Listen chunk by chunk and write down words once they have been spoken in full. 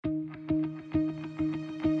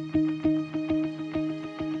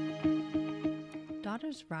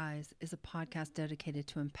Daughters Rise is a podcast dedicated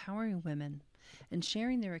to empowering women and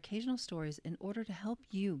sharing their occasional stories in order to help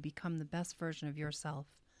you become the best version of yourself.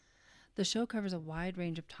 The show covers a wide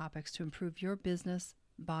range of topics to improve your business,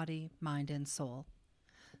 body, mind, and soul.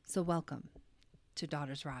 So welcome to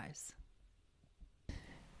Daughters Rise.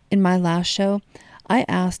 In my last show, I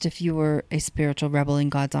asked if you were a spiritual rebel in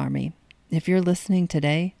God's army. If you're listening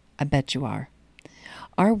today, I bet you are.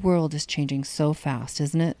 Our world is changing so fast,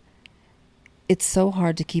 isn't it? It's so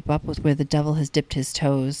hard to keep up with where the devil has dipped his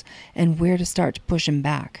toes and where to start to push him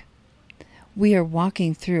back. We are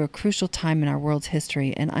walking through a crucial time in our world's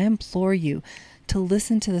history, and I implore you to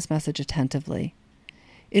listen to this message attentively.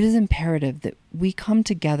 It is imperative that we come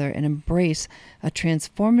together and embrace a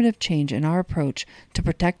transformative change in our approach to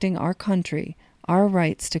protecting our country, our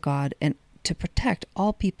rights to God, and to protect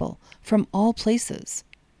all people from all places.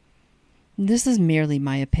 This is merely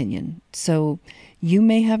my opinion, so you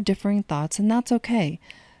may have differing thoughts, and that's okay.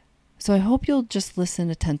 So I hope you'll just listen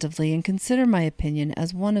attentively and consider my opinion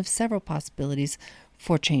as one of several possibilities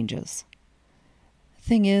for changes.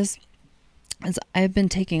 Thing is, as I've been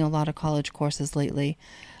taking a lot of college courses lately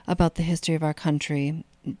about the history of our country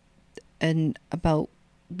and about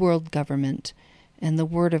world government and the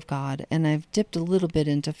Word of God, and I've dipped a little bit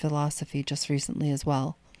into philosophy just recently as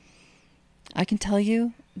well. I can tell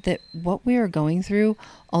you that what we are going through,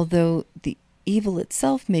 although the evil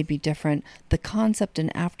itself may be different, the concept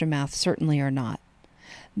and aftermath certainly are not.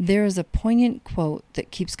 There is a poignant quote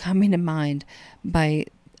that keeps coming to mind by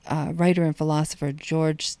writer and philosopher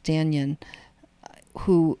George Stanyan,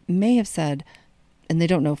 who may have said, and they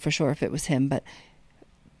don't know for sure if it was him, but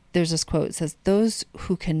there's this quote. It says, "Those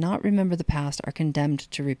who cannot remember the past are condemned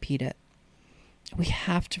to repeat it." We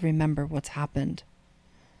have to remember what's happened.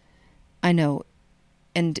 I know,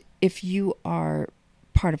 and if you are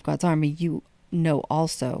part of God's army, you know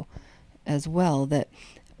also as well that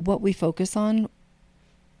what we focus on,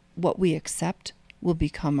 what we accept, will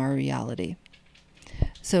become our reality.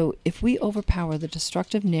 So if we overpower the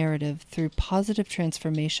destructive narrative through positive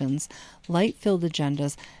transformations, light-filled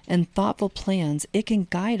agendas, and thoughtful plans, it can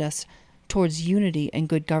guide us towards unity and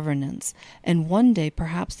good governance. And one day,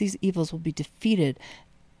 perhaps these evils will be defeated,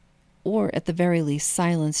 or at the very least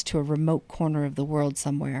silenced to a remote corner of the world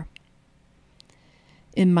somewhere.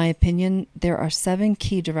 In my opinion, there are 7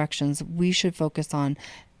 key directions we should focus on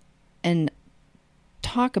and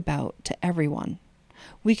talk about to everyone.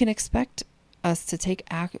 We can expect us to take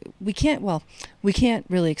we can't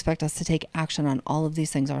really expect us to take action on all of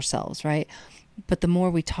these things ourselves, right? But the more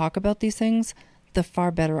we talk about these things, the far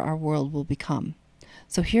better our world will become.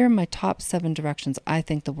 So here are my top 7 directions I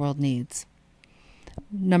think the world needs.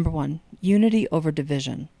 Number 1, unity over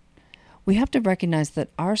division. We have to recognize that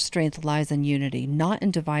our strength lies in unity, not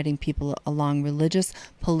in dividing people along religious,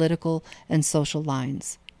 political, and social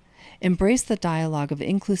lines. Embrace the dialogue of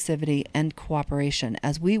inclusivity and cooperation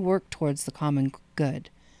as we work towards the common good.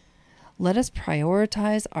 Let us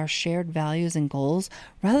prioritize our shared values and goals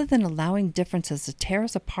rather than allowing differences to tear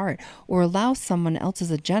us apart or allow someone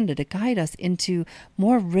else's agenda to guide us into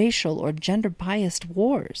more racial or gender-biased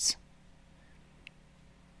wars.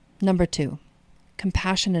 Number 2,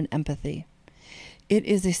 compassion and empathy. It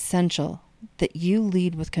is essential that you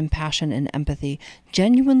lead with compassion and empathy,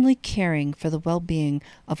 genuinely caring for the well-being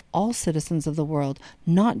of all citizens of the world,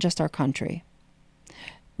 not just our country.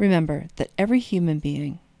 Remember that every human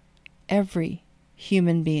being,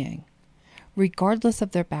 regardless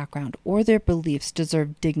of their background or their beliefs,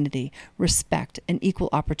 deserve dignity, respect, and equal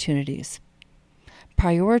opportunities.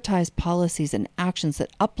 Prioritize policies and actions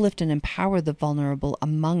that uplift and empower the vulnerable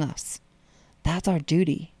among us. That's our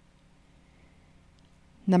duty.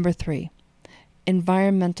 Number 3,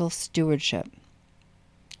 environmental stewardship.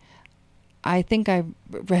 I think I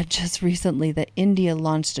read just recently that India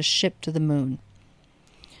launched a ship to the moon.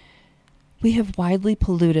 We have widely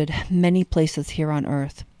polluted many places here on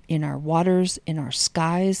Earth, in our waters, in our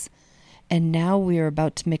skies, and now we are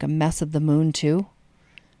about to make a mess of the moon too.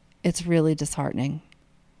 It's really disheartening.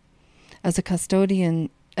 As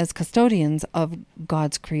custodians of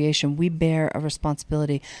God's creation, we bear a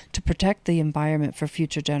responsibility to protect the environment for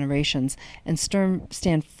future generations and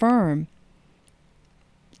stand firm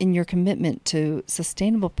in your commitment to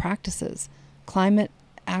sustainable practices, climate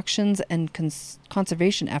actions, and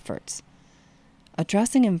conservation efforts.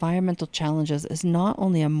 Addressing environmental challenges is not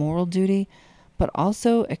only a moral duty, but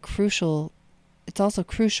also crucial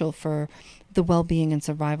for the well-being and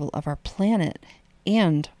survival of our planet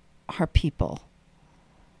and our people.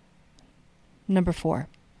 Number 4,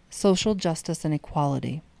 social justice and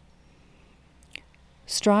equality.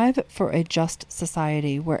 Strive for a just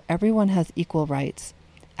society where everyone has equal rights.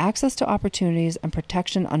 access to opportunities, and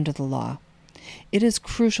protection under the law. It is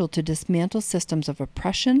crucial to dismantle systems of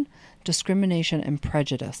oppression, discrimination, and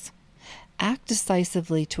prejudice. Act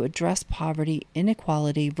decisively to address poverty,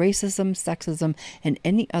 inequality, racism, sexism, and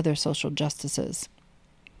any other social injustices.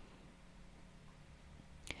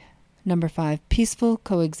 Number 5, peaceful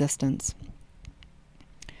coexistence.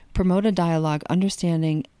 Promote a dialogue,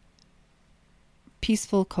 understanding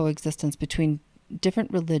peaceful coexistence between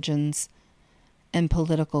different religions and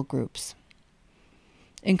political groups.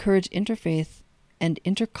 Encourage interfaith and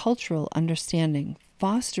intercultural understanding,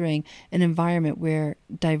 fostering an environment where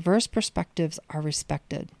diverse perspectives are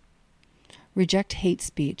respected. Reject hate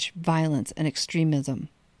speech, violence, and extremism,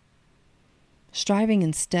 striving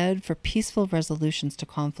instead for peaceful resolutions to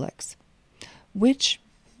conflicts, which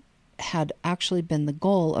had actually been the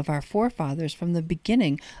goal of our forefathers from the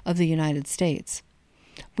beginning of the United States.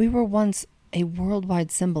 We were once a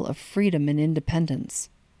worldwide symbol of freedom and independence.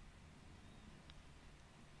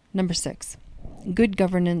 Number 6, good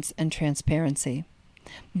governance and transparency.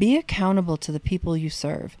 Be accountable to the people you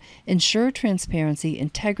serve. Ensure transparency,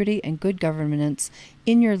 integrity, and good governance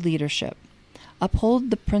in your leadership. Uphold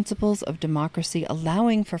the principles of democracy,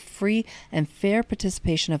 allowing for free and fair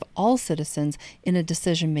participation of all citizens in a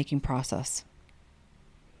decision-making process.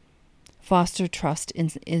 Foster trust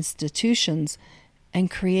in institutions and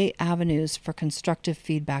create avenues for constructive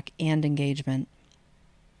feedback and engagement.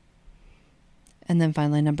 And then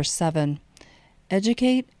finally, number 7,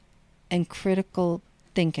 education and critical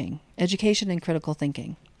thinking.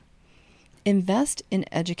 Invest in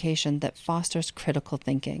education that fosters critical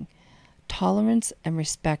thinking, tolerance, and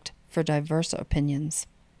respect for diverse opinions.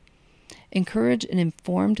 Encourage an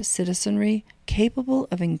informed citizenry capable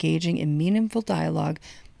of engaging in meaningful dialogue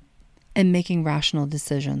and making rational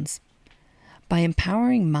decisions. By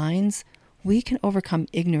empowering minds, we can overcome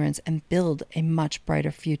ignorance and build a much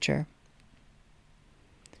brighter future.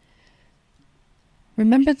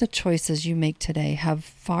 Remember, the choices you make today have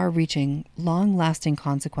far-reaching, long-lasting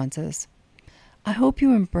consequences. I hope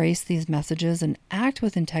you embrace these messages and act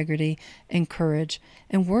with integrity and courage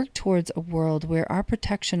and work towards a world where our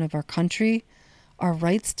protection of our country, our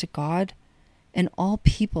rights to God, and all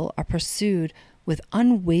people are pursued with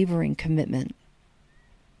unwavering commitment.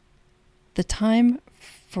 The time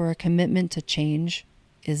for a commitment to change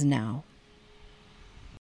is now.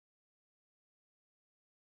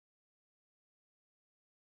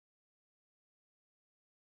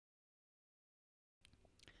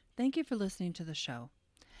 Thank you for listening to the show.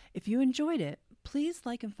 If you enjoyed it, please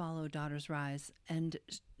like and follow Daughters Rise and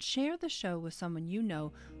share the show with someone you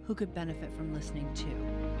know who could benefit from listening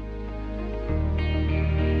too.